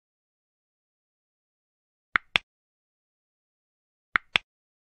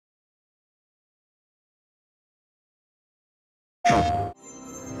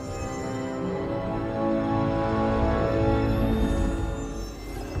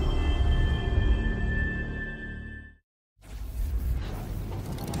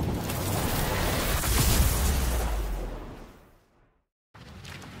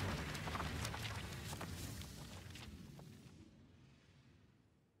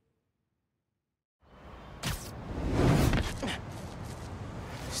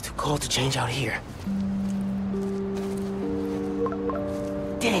Cold to change out here.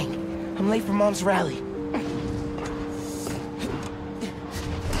 Dang, I'm late for Mom's rally.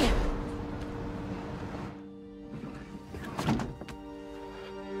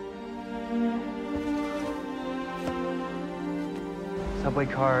 Subway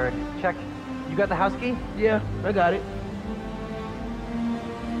card, check. You got the house key? Yeah, I got it.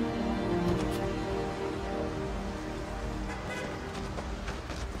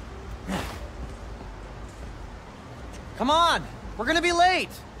 Come on! We're gonna be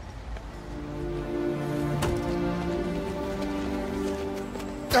late!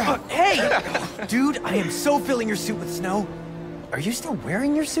 Hey! Dude, I am so filling your suit with snow. Are you still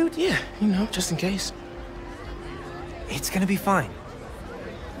wearing your suit? Yeah, you know, just in case. It's gonna be fine.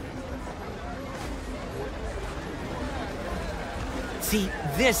 See,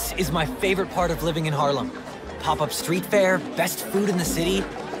 this is my favorite part of living in Harlem. Pop-up street fair, best food in the city,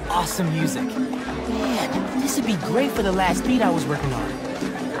 awesome music. Man, this would be great for the last beat I was working on.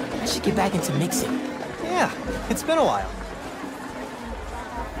 I should get back into mixing. Yeah, it's been a while.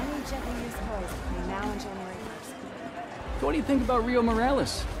 Any gently used toys between now and January 1st. So what do you think about Rio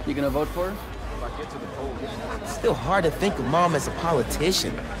Morales? You gonna vote for her? It's still hard to think of Mom as a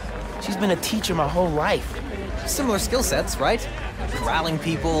politician. She's been a teacher my whole life. Similar skill sets, right? Corralling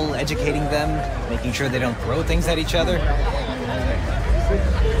people, educating them, making sure they don't throw things at each other.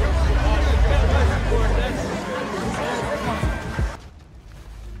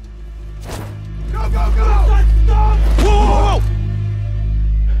 Go, go, go! Stop! Whoa, whoa,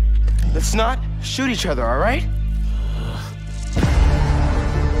 whoa! Let's not shoot each other, all right?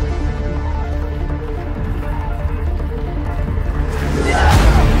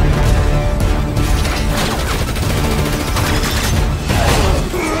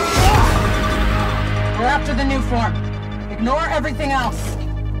 We're after the new form. Ignore everything else.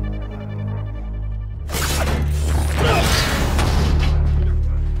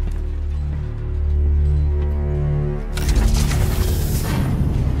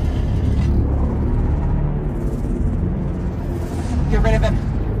 Get rid of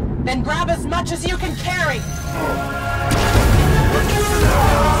him. Then grab as much as you can carry.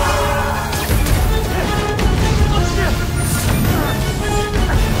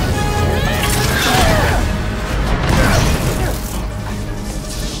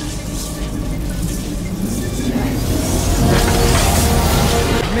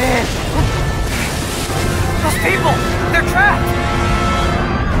 Man! Those people! They're trapped!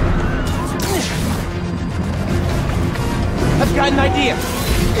 I've got an idea!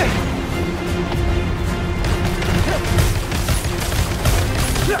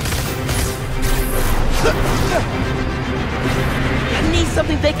 I need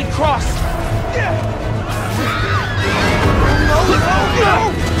something they can cross! No, no, no!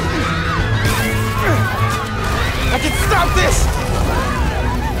 I can stop this!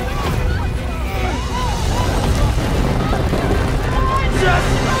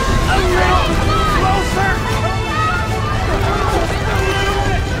 Just